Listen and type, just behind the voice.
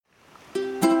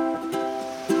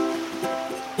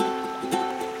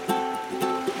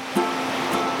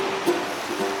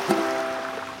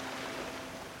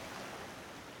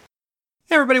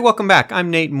everybody, welcome back. I'm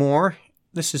Nate Moore.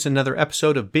 This is another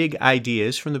episode of Big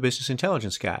Ideas from the Business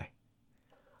Intelligence Guy.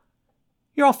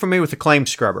 You're all familiar with the claim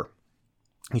scrubber.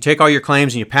 You take all your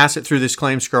claims and you pass it through this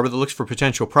claim scrubber that looks for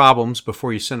potential problems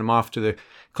before you send them off to the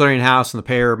clearinghouse, and the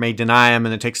payer may deny them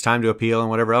and it takes time to appeal and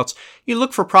whatever else. You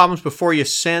look for problems before you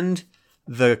send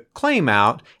the claim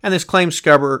out, and this claim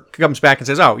scrubber comes back and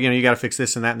says, you got to fix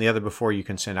this and that and the other before you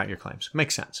can send out your claims.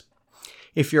 Makes sense.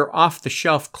 If your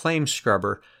off-the-shelf claim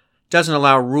scrubber doesn't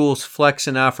allow rules flex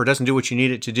enough or doesn't do what you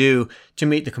need it to do to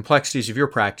meet the complexities of your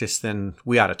practice, then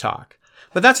we ought to talk.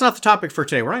 But that's not the topic for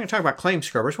today. We're not going to talk about claim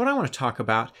scrubbers. What I want to talk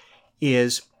about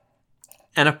is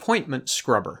an appointment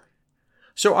scrubber.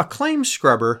 So a claim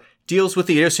scrubber deals with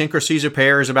the idiosyncrasies of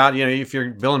payers about, if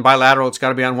you're billing bilateral, it's got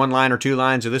to be on one line or two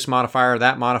lines or this modifier or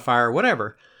that modifier or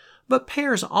whatever. But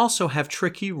payers also have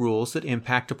tricky rules that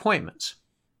impact appointments.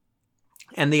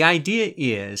 And the idea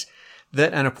is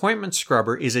that an appointment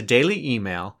scrubber is a daily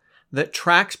email that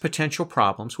tracks potential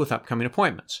problems with upcoming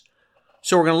appointments.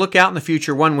 So we're going to look out in the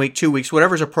future, 1 week, 2 weeks,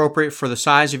 whatever's appropriate for the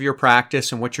size of your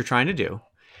practice and what you're trying to do.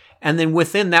 And then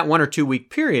within that 1 or 2 week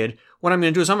period, what I'm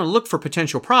going to do is I'm going to look for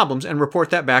potential problems and report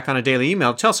that back on a daily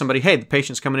email. Tell somebody, hey, the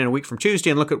patient's coming in a week from Tuesday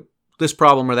and look at this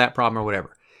problem or that problem or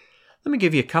whatever. Let me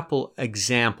give you a couple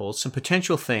examples, some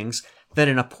potential things that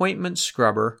an appointment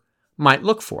scrubber might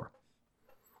look for.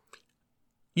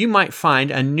 You might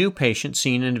find a new patient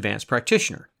seeing an advanced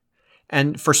practitioner.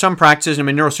 And for some practices,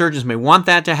 neurosurgeons may want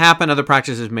that to happen. Other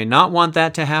practices may not want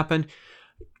that to happen.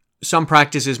 Some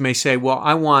practices may say, well,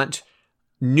 I want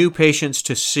new patients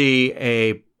to see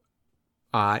a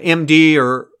MD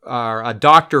or a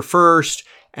doctor first,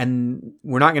 and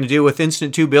we're not going to deal with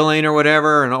Instant 2 billing or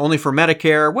whatever, and only for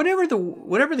Medicare.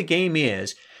 Whatever the game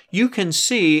is, you can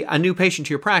see a new patient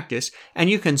to your practice, and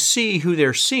you can see who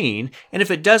they're seeing. And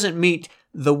if it doesn't meet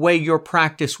the way your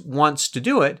practice wants to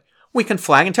do it, we can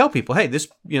flag and tell people, hey, this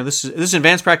is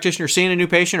advanced practitioner seeing a new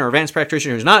patient or advanced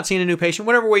practitioner who's not seeing a new patient,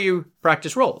 whatever way you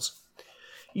practice rolls.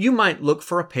 You might look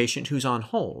for a patient who's on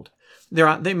hold.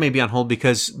 They may be on hold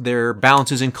because their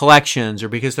balance is in collections or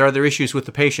because there are other issues with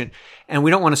the patient, and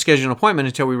we don't want to schedule an appointment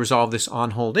until we resolve this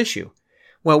on-hold issue.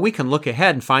 Well, we can look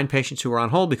ahead and find patients who are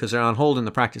on hold because they're on hold in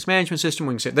the practice management system.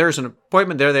 We can say, there's an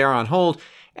appointment, there they are on hold,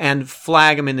 and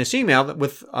flag them in this email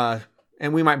with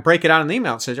and we might break it out in the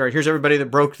email. It says, all right, here's everybody that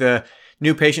broke the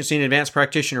new patient seeing advanced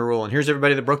practitioner rule, and here's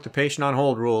everybody that broke the patient on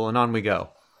hold rule, and on we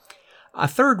go. A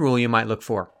third rule you might look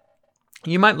for.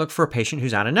 You might look for a patient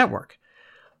who's out of network.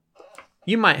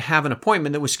 You might have an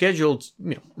appointment that was scheduled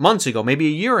months ago, maybe a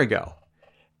year ago,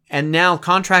 and now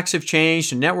contracts have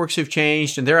changed and networks have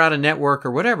changed and they're out of network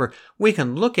or whatever. We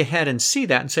can look ahead and see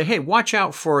that and say, hey, watch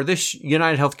out for this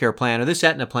United Healthcare plan or this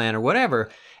Aetna plan or whatever,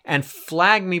 and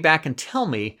flag me back and tell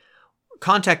me,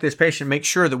 contact this patient, make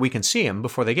sure that we can see him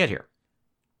before they get here.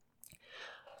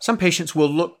 Some patients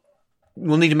will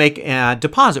need to make a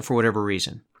deposit for whatever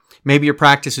reason. Maybe your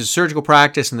practice is a surgical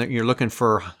practice and that you're looking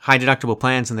for high deductible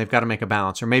plans and they've got to make a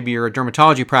balance. Or maybe you're a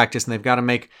dermatology practice and they've got to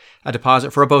make a deposit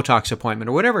for a Botox appointment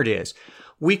or whatever it is.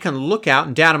 We can look out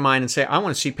and data mine and say, I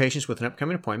want to see patients with an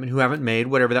upcoming appointment who haven't made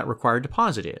whatever that required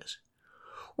deposit is.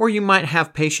 Or you might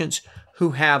have patients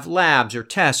who have labs or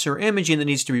tests or imaging that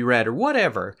needs to be read or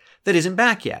whatever that isn't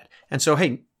back yet. And so,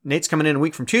 hey, Nate's coming in a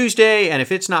week from Tuesday, and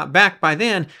if it's not back by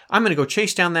then, I'm going to go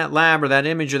chase down that lab or that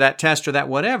image or that test or that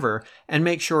whatever and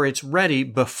make sure it's ready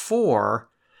before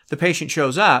the patient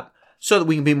shows up so that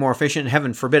we can be more efficient and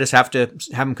heaven forbid us have to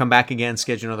have them come back again,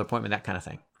 schedule another appointment, that kind of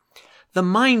thing. The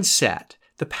mindset,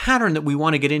 the pattern that we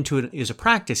want to get into as a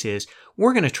practice is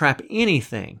we're going to trap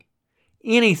anything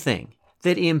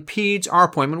that impedes our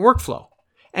appointment workflow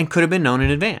and could have been known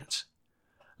in advance.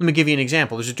 Let me give you an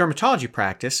example. There's a dermatology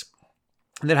practice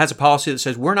that has a policy that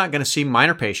says we're not going to see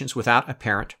minor patients without a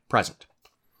parent present.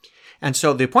 And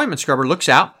so the appointment scrubber looks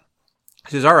out,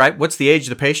 says, all right, what's the age of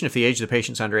the patient? If the age of the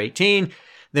patient's under 18,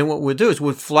 then what we'll do is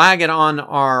we'll flag it on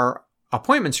our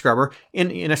appointment scrubber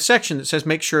in a section that says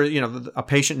make sure a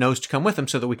patient knows to come with them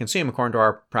so that we can see them according to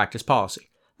our practice policy.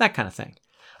 That kind of thing.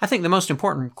 I think the most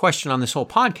important question on this whole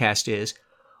podcast is,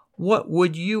 what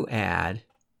would you add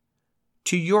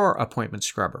to your appointment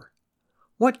scrubber?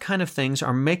 What kind of things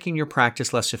are making your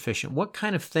practice less efficient? What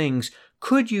kind of things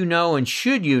could you know and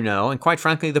should you know, and quite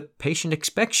frankly, the patient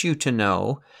expects you to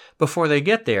know before they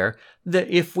get there, that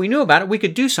if we knew about it, we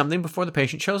could do something before the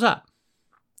patient shows up?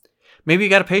 Maybe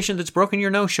you got a patient that's broken your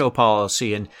no-show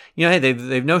policy and, hey,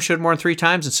 they've no-showed more than 3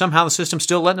 times and somehow the system's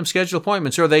still letting them schedule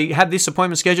appointments, or they had this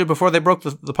appointment scheduled before they broke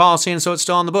the policy and so it's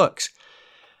still on the books.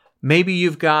 Maybe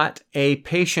you've got a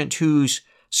patient who's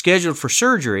scheduled for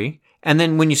surgery And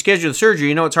then when you schedule the surgery,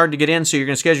 you know it's hard to get in, so you're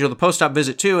going to schedule the post-op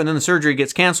visit too, and then the surgery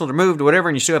gets canceled or moved or whatever,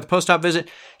 and you still have the post-op visit.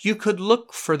 You could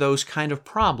look for those kind of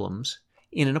problems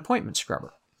in an appointment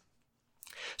scrubber.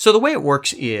 So the way it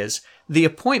works is the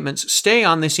appointments stay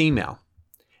on this email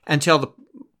until the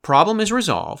problem is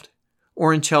resolved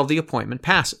or until the appointment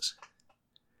passes.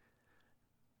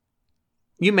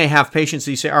 You may have patients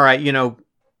that you say, all right,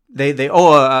 they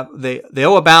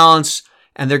owe a balance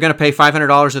and they're going to pay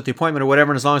 $500 at the appointment or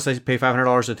whatever, and as long as they pay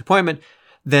 $500 at the appointment,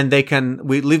 then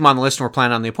we leave them on the list and we're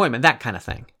planning on the appointment, that kind of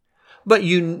thing. But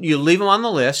you leave them on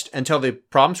the list until the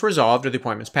problem's resolved or the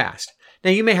appointment's passed.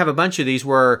 Now, you may have a bunch of these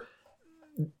where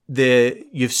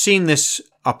you've seen this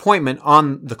appointment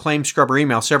on the claim scrubber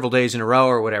email several days in a row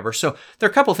or whatever. So there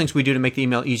are a couple of things we do to make the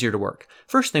email easier to work.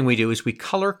 First thing we do is we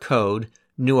color code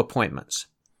new appointments.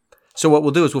 So what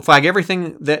we'll do is we'll flag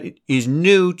everything that is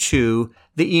new to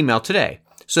the email today.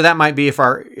 So that might be if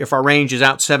our range is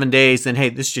out 7 days, then hey,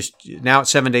 now it's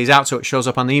 7 days out, so it shows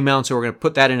up on the email, and so we're going to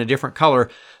put that in a different color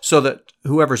so that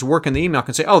whoever's working the email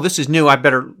can say, oh, this is new, I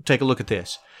better take a look at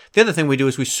this. The other thing we do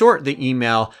is we sort the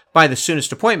email by the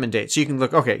soonest appointment date. So you can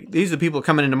look, okay, these are the people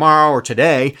coming in tomorrow or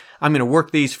today. I'm going to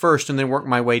work these first and then work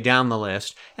my way down the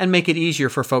list and make it easier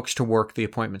for folks to work the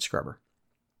appointment scrubber.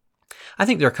 I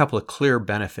think there are a couple of clear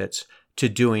benefits to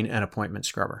doing an appointment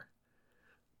scrubber.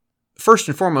 First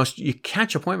and foremost, you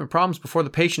catch appointment problems before the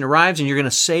patient arrives and you're going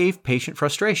to save patient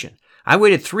frustration. I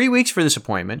waited 3 weeks for this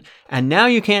appointment and now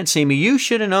you can't see me. You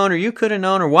should have known, or you could have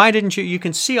known, or why didn't you? You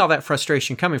can see all that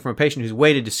frustration coming from a patient who's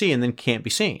waited to see and then can't be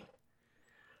seen.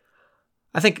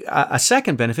 I think a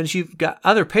second benefit is you've got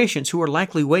other patients who are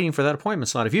likely waiting for that appointment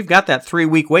slot. If you've got that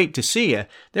 3-week wait to see you,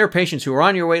 there are patients who are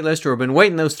on your wait list who have been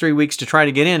waiting those 3 weeks to try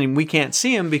to get in, and we can't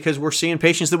see them because we're seeing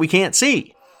patients that we can't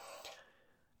see.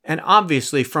 And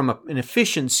obviously, from an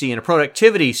efficiency and a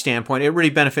productivity standpoint, it really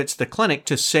benefits the clinic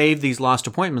to save these lost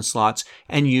appointment slots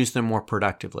and use them more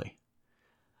productively.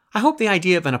 I hope the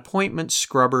idea of an appointment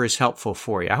scrubber is helpful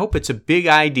for you. I hope it's a big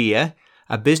idea,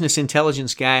 a business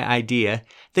intelligence guy idea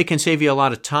that can save you a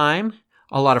lot of time,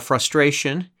 a lot of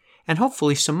frustration, and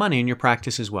hopefully some money in your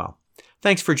practice as well.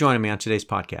 Thanks for joining me on today's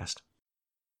podcast.